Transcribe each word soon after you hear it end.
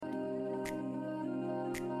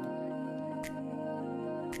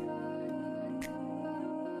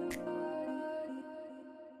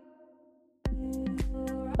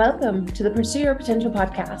Welcome to the Pursue Your Potential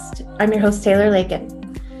podcast. I'm your host, Taylor Lakin.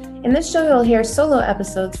 In this show, you'll hear solo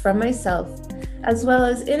episodes from myself, as well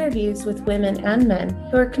as interviews with women and men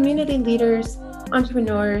who are community leaders,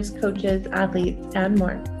 entrepreneurs, coaches, athletes, and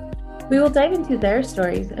more. We will dive into their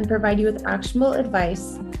stories and provide you with actionable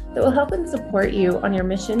advice that will help and support you on your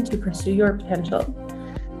mission to pursue your potential.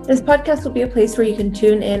 This podcast will be a place where you can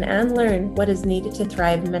tune in and learn what is needed to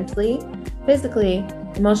thrive mentally, physically,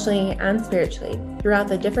 emotionally, and spiritually throughout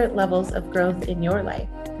the different levels of growth in your life.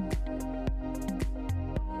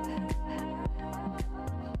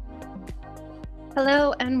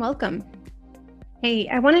 Hello and welcome. Hey,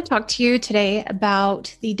 I want to talk to you today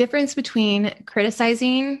about the difference between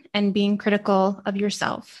criticizing and being critical of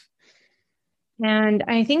yourself. And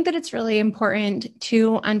I think that it's really important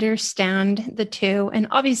to understand the two. And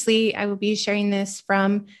obviously, I will be sharing this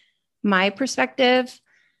from my perspective.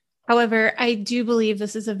 However, I do believe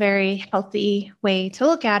this is a very healthy way to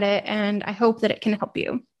look at it, and I hope that it can help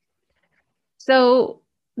you. So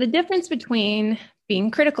the difference between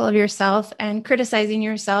being critical of yourself and criticizing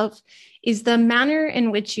yourself is the manner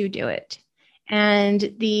in which you do it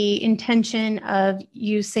and the intention of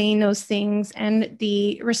you saying those things and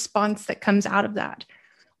the response that comes out of that.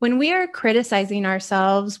 When we are criticizing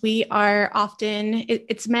ourselves, we are often,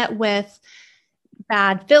 it's met with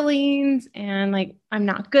bad feelings and like, I'm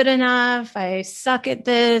not good enough. I suck at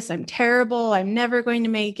this. I'm terrible. I'm never going to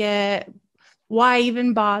make it. Why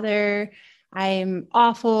even bother? I'm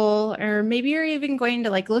awful. Or maybe you're even going to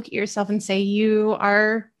like look at yourself and say,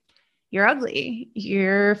 you're ugly,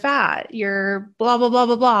 you're fat, you're blah, blah, blah,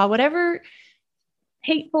 blah, blah, whatever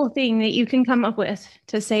hateful thing that you can come up with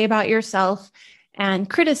to say about yourself and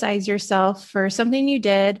criticize yourself for something you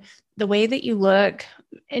did, the way that you look,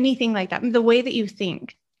 anything like that, the way that you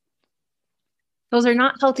think. Those are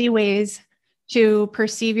not healthy ways to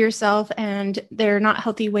perceive yourself, and they're not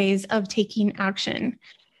healthy ways of taking action.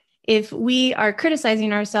 If we are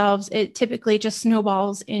criticizing ourselves, it typically just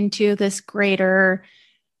snowballs into this greater,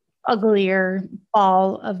 uglier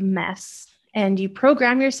ball of mess. And you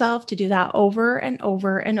program yourself to do that over and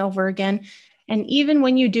over and over again. And even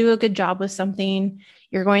when you do a good job with something,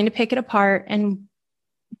 you're going to pick it apart and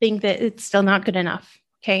think that it's still not good enough.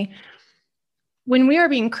 Okay. When we are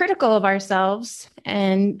being critical of ourselves,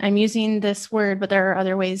 and I'm using this word, but there are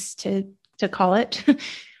other ways to call it.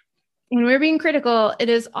 When we're being critical, it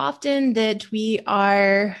is often that we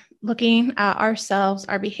are looking at ourselves,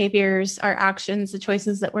 our behaviors, our actions, the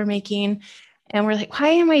choices that we're making. And we're like, why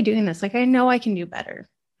am I doing this? Like, I know I can do better.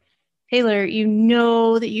 Taylor, you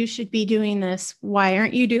know that you should be doing this. Why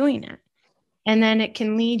aren't you doing it? And then it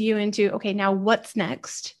can lead you into, okay, now what's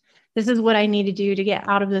next? This is what I need to do to get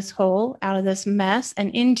out of this hole, out of this mess,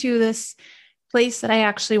 and into this place that I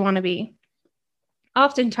actually want to be.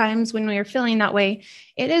 Oftentimes, when we are feeling that way,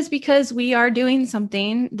 it is because we are doing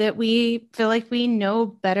something that we feel like we know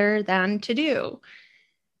better than to do.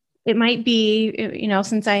 It might be,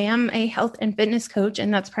 since I am a health and fitness coach,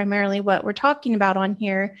 and that's primarily what we're talking about on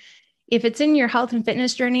here. If it's in your health and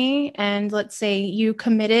fitness journey, and let's say you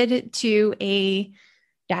committed to a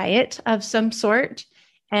diet of some sort,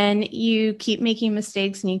 and you keep making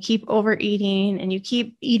mistakes and you keep overeating and you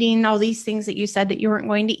keep eating all these things that you said that you weren't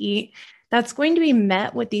going to eat, that's going to be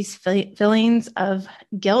met with these feelings of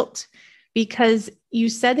guilt because you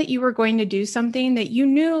said that you were going to do something that you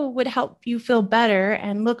knew would help you feel better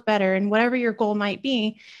and look better and whatever your goal might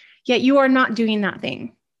be, yet you are not doing that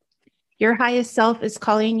thing. Your highest self is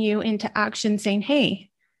calling you into action saying,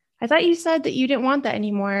 hey, I thought you said that you didn't want that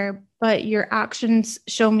anymore, but your actions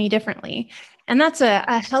show me differently. And that's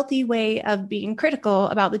a healthy way of being critical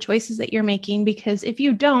about the choices that you're making, because if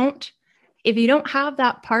you don't have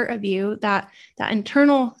that part of you, that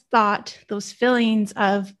internal thought, those feelings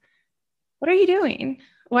of, what are you doing?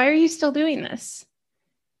 Why are you still doing this?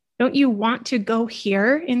 Don't you want to go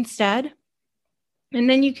here instead? And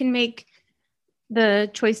then you can make the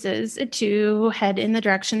choices to head in the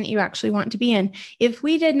direction that you actually want to be in. If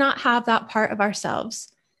we did not have that part of ourselves,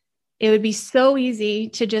 it would be so easy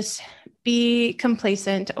to just be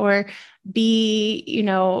complacent or be,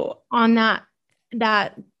 on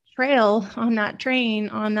that trail, on that train,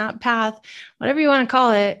 on that path, whatever you want to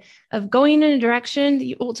call it, of going in a direction that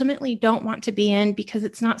you ultimately don't want to be in because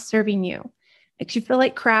it's not serving you. Makes you feel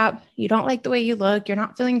like crap. You don't like the way you look. You're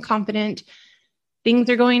not feeling confident. Things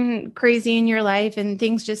are going crazy in your life and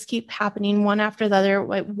things just keep happening one after the other.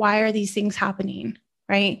 Like, why are these things happening?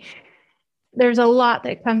 Right? There's a lot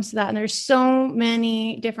that comes to that. And there's so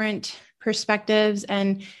many different perspectives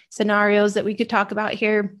and scenarios that we could talk about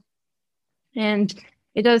here. And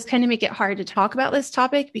it does kind of make it hard to talk about this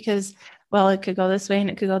topic because well, it could go this way and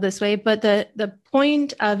it could go this way. But the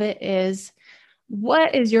point of it is,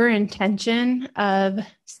 what is your intention of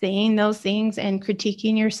saying those things and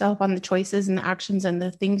critiquing yourself on the choices and the actions and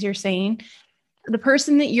the things you're saying? The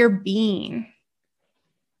person that you're being,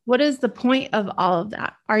 what is the point of all of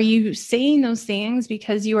that? Are you saying those things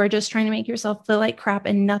because you are just trying to make yourself feel like crap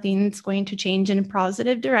and nothing's going to change in a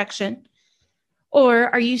positive direction? Or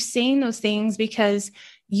are you saying those things because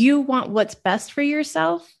you want what's best for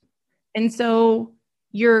yourself? And so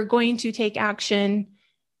you're going to take action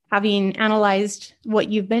having analyzed what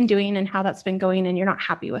you've been doing and how that's been going, and you're not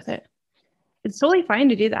happy with it. It's totally fine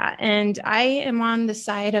to do that. And I am on the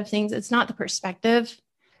side of things. It's not the perspective,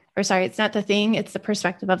 or sorry, it's not the thing, it's the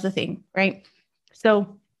perspective of the thing, right?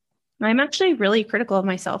 So I'm actually really critical of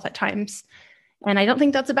myself at times. And I don't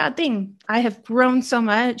think that's a bad thing. I have grown so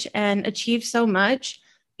much and achieved so much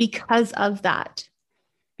because of that.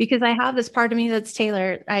 Because I have this part of me that's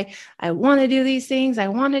tailored. I want to do these things. I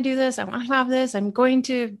want to do this. I want to have this. I'm going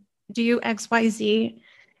to do X, Y, Z.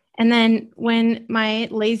 And then when my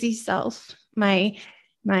lazy self, my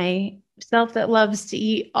self that loves to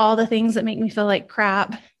eat all the things that make me feel like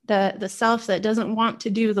crap, the self that doesn't want to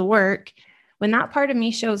do the work, when that part of me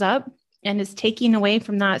shows up and is taking away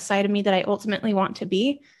from that side of me that I ultimately want to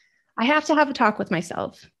be, I have to have a talk with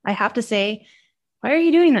myself. I have to say, why are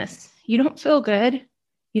you doing this? You don't feel good.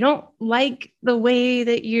 You don't like the way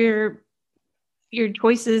that your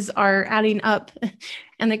choices are adding up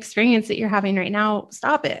and the experience that you're having right now.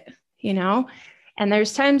 Stop it, you know? And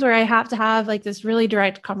there's times where I have to have like this really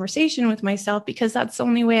direct conversation with myself because that's the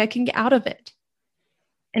only way I can get out of it.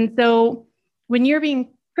 And so when you're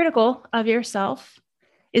being critical of yourself,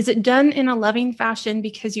 is it done in a loving fashion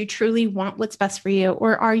because you truly want what's best for you?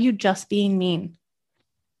 Or are you just being mean?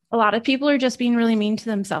 A lot of people are just being really mean to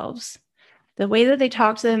themselves. The way that they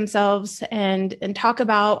talk to themselves and talk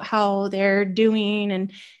about how they're doing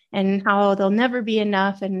and how they'll never be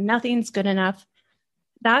enough and nothing's good enough,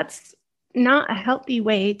 that's not a healthy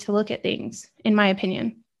way to look at things, in my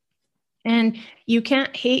opinion. And you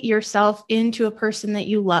can't hate yourself into a person that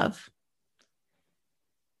you love.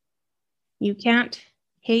 You can't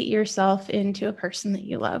hate yourself into a person that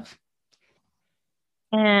you love.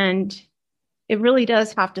 And it really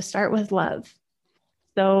does have to start with love.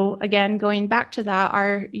 So again, going back to that,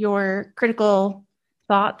 are your critical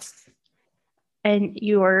thoughts and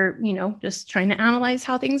you're, just trying to analyze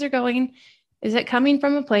how things are going. Is it coming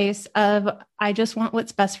from a place of, I just want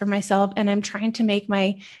what's best for myself and I'm trying to make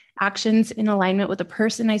my actions in alignment with the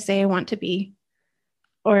person I say I want to be?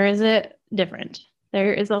 Or is it different?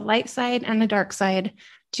 There is a light side and a dark side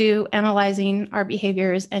to analyzing our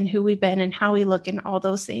behaviors and who we've been and how we look and all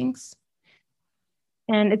those things.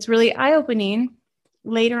 And it's really eye-opening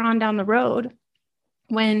later on down the road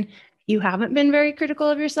when you haven't been very critical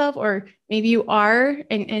of yourself, or maybe you are,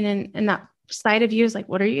 and that side of you is like,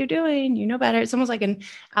 what are you doing? You know better. It's almost like an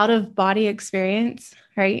out-of-body experience,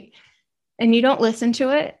 right? And you don't listen to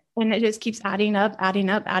it, and it just keeps adding up.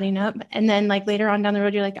 And then like later on down the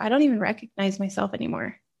road, you're like, I don't even recognize myself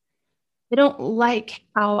anymore. I don't like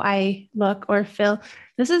how I look or feel.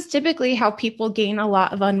 This is typically how people gain a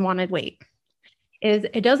lot of unwanted weight.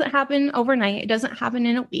 It doesn't happen overnight. It doesn't happen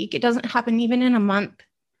in a week. It doesn't happen even in a month.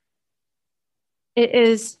 It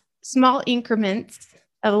is small increments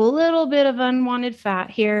of a little bit of unwanted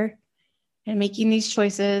fat here and making these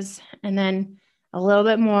choices, and then a little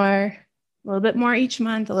bit more each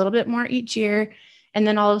month, a little bit more each year. And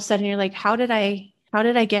then all of a sudden you're like, how did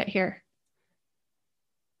I get here?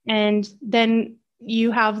 And then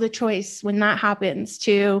you have the choice when that happens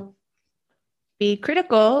to be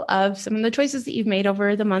critical of some of the choices that you've made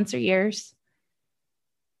over the months or years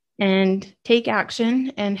and take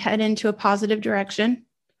action and head into a positive direction,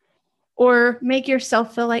 or make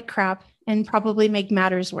yourself feel like crap and probably make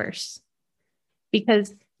matters worse,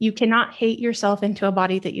 because you cannot hate yourself into a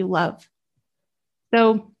body that you love.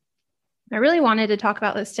 So I really wanted to talk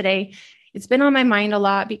about this today. It's been on my mind a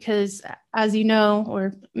lot because, as you know,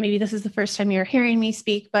 or maybe this is the first time you're hearing me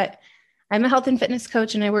speak, but I'm a health and fitness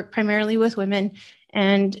coach and I work primarily with women.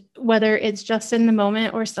 And whether it's just in the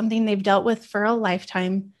moment or something they've dealt with for a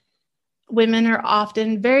lifetime, women are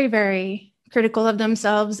often very, very critical of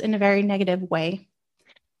themselves in a very negative way.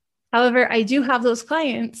 However, I do have those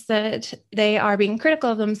clients that they are being critical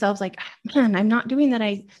of themselves, like, man, I'm not doing the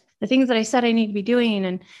things that I said I need to be doing,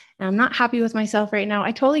 and I'm not happy with myself right now.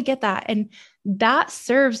 I totally get that. And that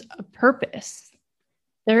serves a purpose.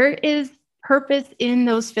 There is purpose in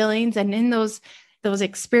those feelings and in those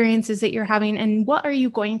experiences that you're having. And what are you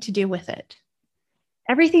going to do with it?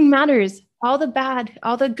 Everything matters. All the bad,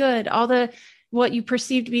 all the good, what you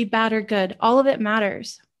perceive to be bad or good, all of it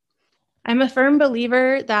matters. I'm a firm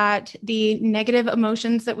believer that the negative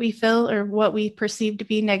emotions that we feel, or what we perceive to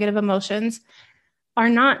be negative emotions, are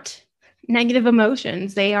not negative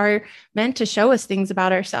emotions. They are meant to show us things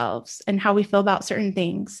about ourselves and how we feel about certain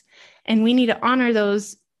things. And we need to honor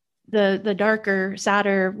those, the darker,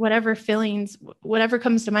 sadder, whatever feelings, whatever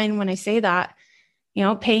comes to mind when I say that,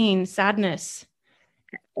 pain, sadness,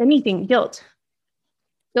 anything, guilt.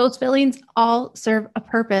 Those feelings all serve a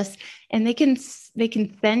purpose, and they can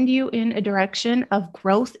send you in a direction of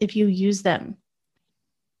growth if you use them.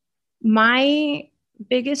 My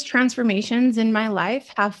biggest transformations in my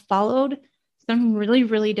life have followed some really,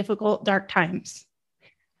 really difficult, dark times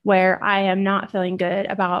where I am not feeling good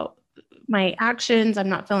about my actions. I'm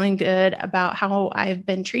not feeling good about how I've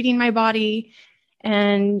been treating my body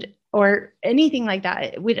and or anything like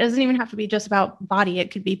that. It doesn't even have to be just about body. It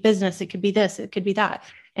could be business. It could be this. It could be that.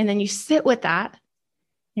 And then you sit with that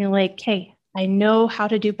and you're like, hey, I know how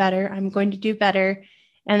to do better. I'm going to do better.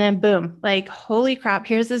 And then boom, like, holy crap,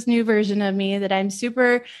 here's this new version of me that I'm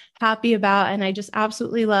super happy about. And I just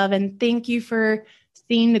absolutely love. And thank you for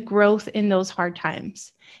seeing the growth in those hard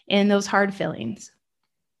times, in those hard feelings.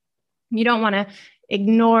 You don't want to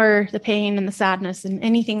ignore the pain and the sadness and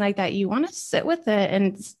anything like that. You want to sit with it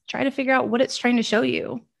and try to figure out what it's trying to show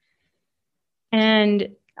you.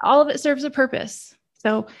 And all of it serves a purpose.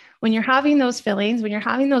 So when you're having those feelings, when you're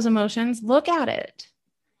having those emotions, look at it.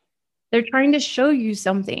 They're trying to show you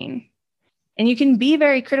something. And you can be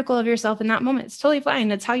very critical of yourself in that moment. It's totally fine.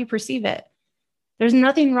 That's how you perceive it. There's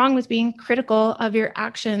nothing wrong with being critical of your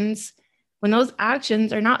actions when those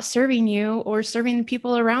actions are not serving you or serving the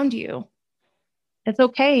people around you. It's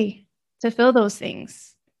okay to feel those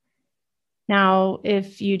things. Now,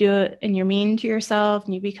 if you do it and you're mean to yourself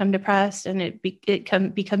and you become depressed and it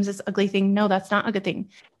becomes this ugly thing, no, that's not a good thing.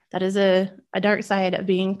 That is a dark side of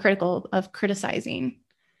being critical, of criticizing.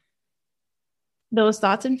 Those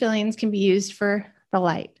thoughts and feelings can be used for the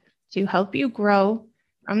light to help you grow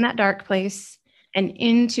from that dark place and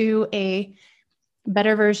into a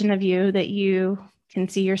better version of you that you can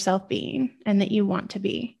see yourself being and that you want to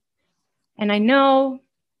be. And I know,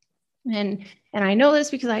 and I know this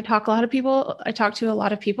because I talk to a lot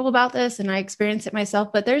of people about this and I experience it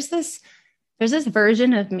myself, but there's this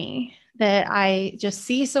version of me that I just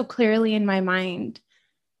see so clearly in my mind.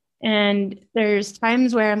 And there's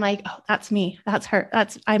times where I'm like, oh, that's me. That's her.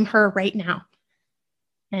 I'm her right now.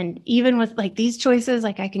 And even with like these choices,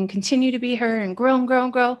 like I can continue to be her and grow and grow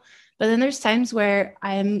and grow. But then there's times where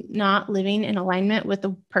I'm not living in alignment with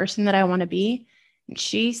the person that I want to be. And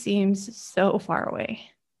she seems so far away.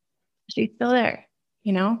 She's still there,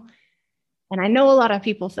 And I know a lot of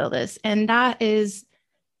people feel this. And it's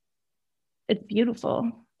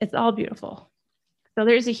beautiful. It's all beautiful. So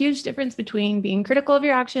there's a huge difference between being critical of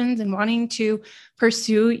your actions and wanting to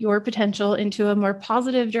pursue your potential into a more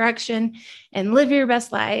positive direction and live your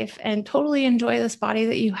best life and totally enjoy this body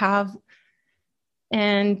that you have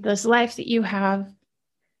and this life that you have.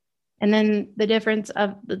 And then the difference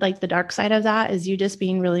of like the dark side of that is you just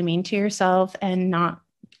being really mean to yourself and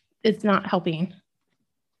it's not helping.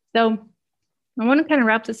 So I want to kind of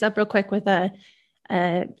wrap this up real quick with a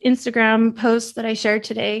Instagram post that I shared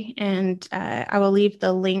today, and I will leave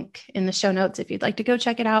the link in the show notes if you'd like to go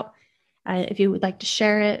check it out. If you would like to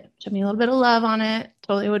share it, show me a little bit of love on it.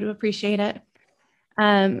 Totally would appreciate it.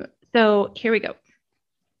 So here we go.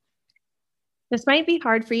 This might be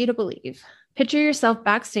hard for you to believe. Picture yourself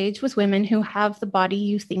backstage with women who have the body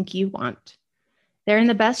you think you want. They're in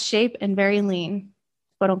the best shape and very lean,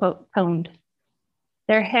 quote unquote, toned.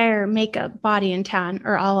 Their hair, makeup, body, and tan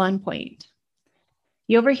are all on point.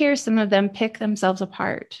 You overhear some of them pick themselves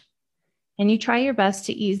apart, and you try your best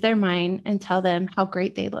to ease their mind and tell them how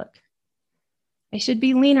great they look. I should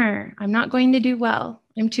be leaner. I'm not going to do well.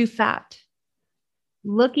 I'm too fat.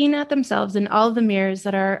 Looking at themselves in all of the mirrors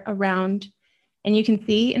that are around, and you can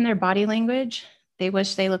see in their body language, they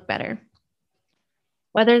wish they look better.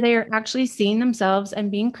 Whether they are actually seeing themselves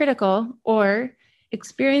and being critical or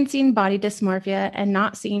experiencing body dysmorphia and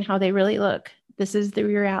not seeing how they really look, this is the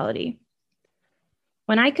reality.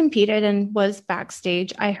 When I competed and was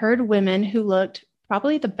backstage, I heard women who looked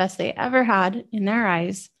probably the best they ever had in their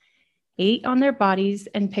eyes hate on their bodies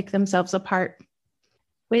and pick themselves apart,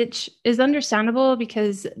 which is understandable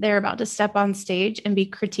because they're about to step on stage and be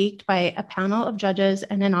critiqued by a panel of judges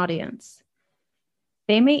and an audience.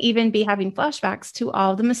 They may even be having flashbacks to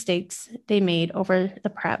all the mistakes they made over the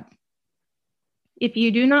prep. If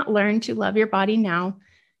you do not learn to love your body now,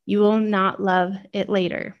 you will not love it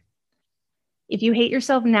later. If you hate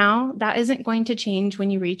yourself now, that isn't going to change when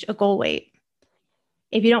you reach a goal weight.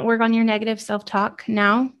 If you don't work on your negative self-talk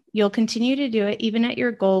now, you'll continue to do it even at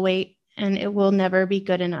your goal weight and it will never be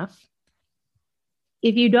good enough.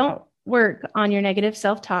 If you don't work on your negative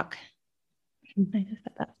self-talk, I just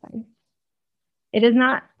said that fine. It is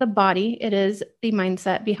not the body, it is the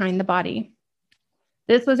mindset behind the body.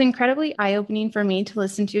 This was incredibly eye-opening for me to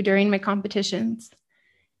listen to during my competitions.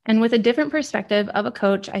 And with a different perspective of a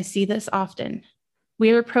coach, I see this often. We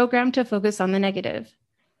are programmed to focus on the negative.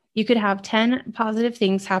 You could have 10 positive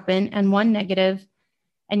things happen and one negative,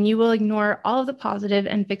 and you will ignore all of the positive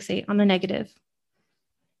and fixate on the negative.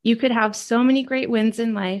 You could have so many great wins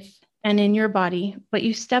in life and in your body, but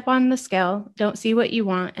you step on the scale, don't see what you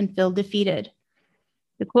want, and feel defeated.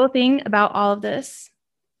 The cool thing about all of this,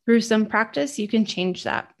 through some practice, you can change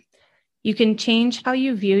that. You can change how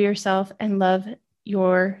you view yourself and love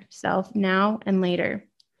yourself now and later.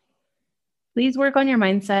 Please work on your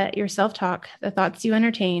mindset, your self-talk, the thoughts you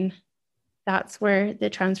entertain. That's where the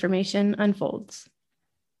transformation unfolds.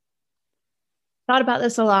 Thought about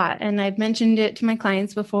this a lot, and I've mentioned it to my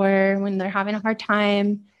clients before when they're having a hard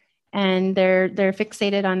time and they're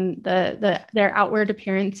fixated on their outward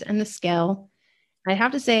appearance and the scale. I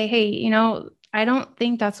have to say, hey, I don't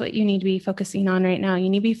think that's what you need to be focusing on right now. You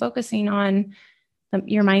need to be focusing on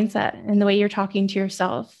your mindset and the way you're talking to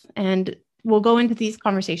yourself. And we'll go into these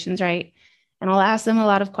conversations, right? And I'll ask them a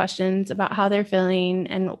lot of questions about how they're feeling,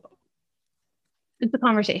 and it's a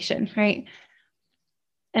conversation, right?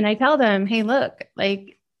 And I tell them, hey, look,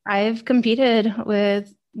 like I've competed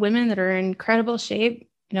with women that are in incredible shape,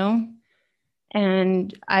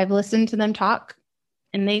 and I've listened to them talk,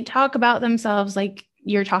 and they talk about themselves like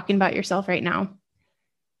you're talking about yourself right now.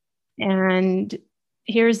 And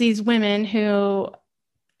here's these women who,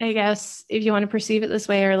 I guess, if you want to perceive it this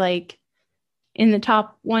way, are like in the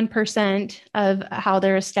top 1% of how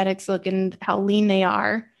their aesthetics look and how lean they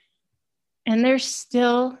are. And they're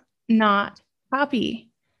still not happy.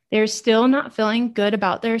 They're still not feeling good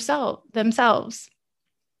about themselves.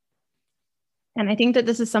 And I think that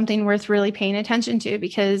this is something worth really paying attention to,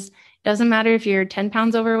 because it doesn't matter if you're 10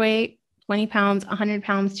 pounds overweight, 20 pounds, 100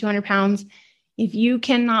 pounds, 200 pounds. If you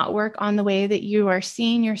cannot work on the way that you are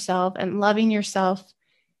seeing yourself and loving yourself,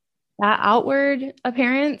 that outward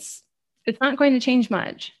appearance, it's not going to change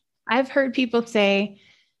much. I've heard people say,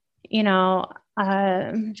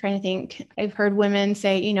 I'm trying to think. I've heard women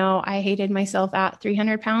say, I hated myself at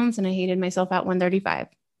 300 pounds and I hated myself at 135.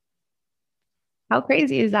 How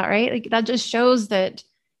crazy is that, right? Like that just shows that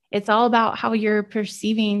it's all about how you're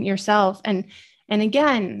perceiving yourself. And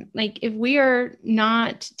again, like if we are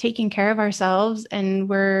not taking care of ourselves and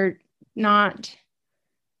we're not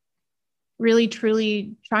really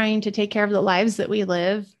truly trying to take care of the lives that we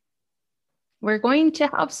live, we're going to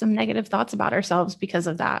have some negative thoughts about ourselves because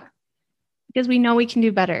of that, because we know we can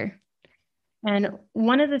do better. And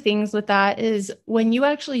one of the things with that is when you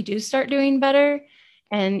actually do start doing better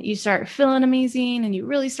and you start feeling amazing and you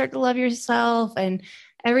really start to love yourself and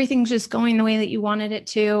everything's just going the way that you wanted it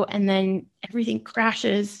to, and then everything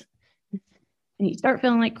crashes and you start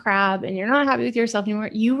feeling like crap and you're not happy with yourself anymore,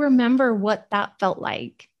 you remember what that felt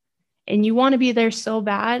like. And you want to be there so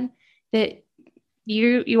bad that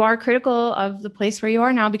you are critical of the place where you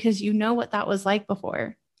are now because you know what that was like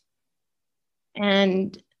before.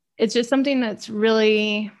 And it's just something that's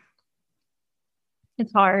really,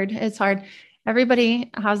 it's hard. It's hard. Everybody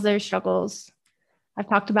has their struggles. I've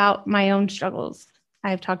talked about my own struggles.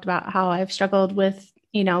 I've talked about how I've struggled with,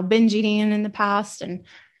 binge eating in the past and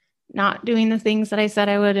not doing the things that I said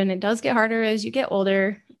I would. And it does get harder as you get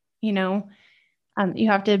older. You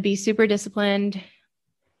have to be super disciplined.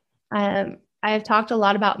 I've talked a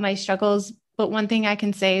lot about my struggles, but one thing I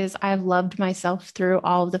can say is I've loved myself through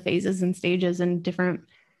all of the phases and stages and different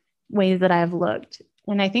ways that I've looked.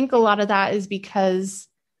 And I think a lot of that is because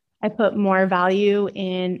I put more value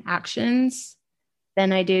in actions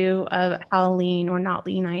than I do of how lean or not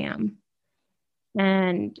lean I am.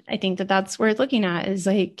 And I think that that's worth looking at, is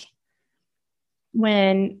like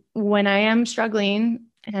when I am struggling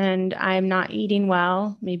and I'm not eating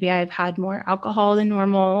well, maybe I've had more alcohol than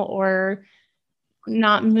normal or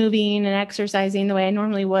not moving and exercising the way I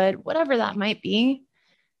normally would, whatever that might be.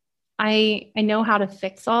 I know how to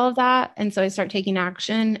fix all of that. And so I start taking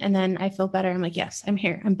action and then I feel better. I'm like, yes, I'm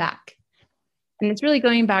here. I'm back. And it's really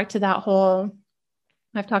going back to that whole,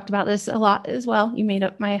 I've talked about this a lot as well. You might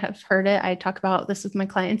have heard it. I talk about this with my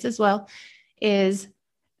clients as well, is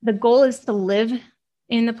the goal is to live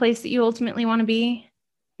in the place that you ultimately want to be,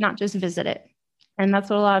 not just visit it. And that's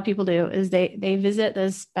what a lot of people do, is they visit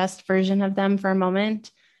this best version of them for a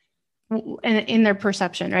moment and in their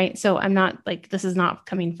perception, right? So I'm not like, this is not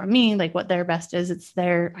coming from me, like what their best is. It's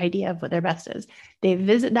their idea of what their best is. They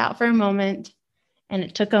visit that for a moment and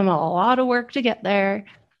it took them a lot of work to get there.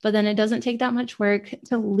 but then it doesn't take that much work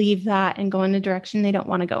to leave that and go in a direction they don't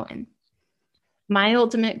want to go in. My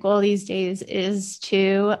ultimate goal these days is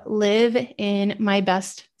to live in my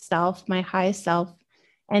best self, my highest self,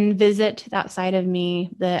 and visit that side of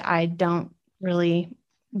me that I don't really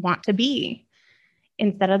want to be,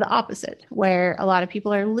 instead of the opposite, where a lot of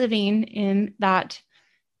people are living in that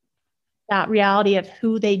reality of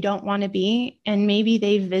who they don't want to be, and maybe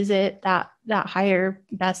they visit that higher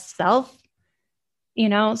best self,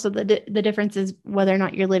 so the difference is whether or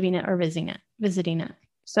not you're living it or visiting it.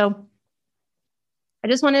 So I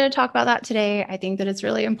just wanted to talk about that today. I think that it's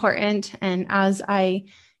really important, and as I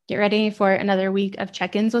get ready for another week of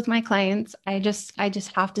check-ins with my clients, I just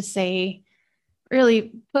have to say,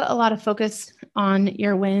 really put a lot of focus on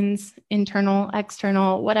your wins, internal,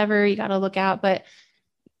 external, whatever you got to look at, but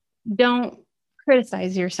don't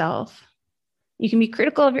criticize yourself. You can be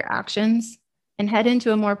critical of your actions and head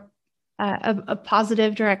into a more a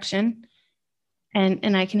positive direction,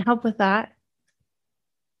 and I can help with that.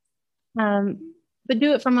 But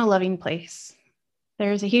do it from a loving place.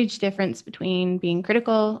 There's a huge difference between being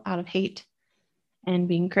critical out of hate and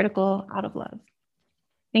being critical out of love.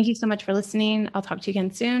 Thank you so much for listening. I'll talk to you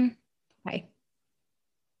again soon. Bye.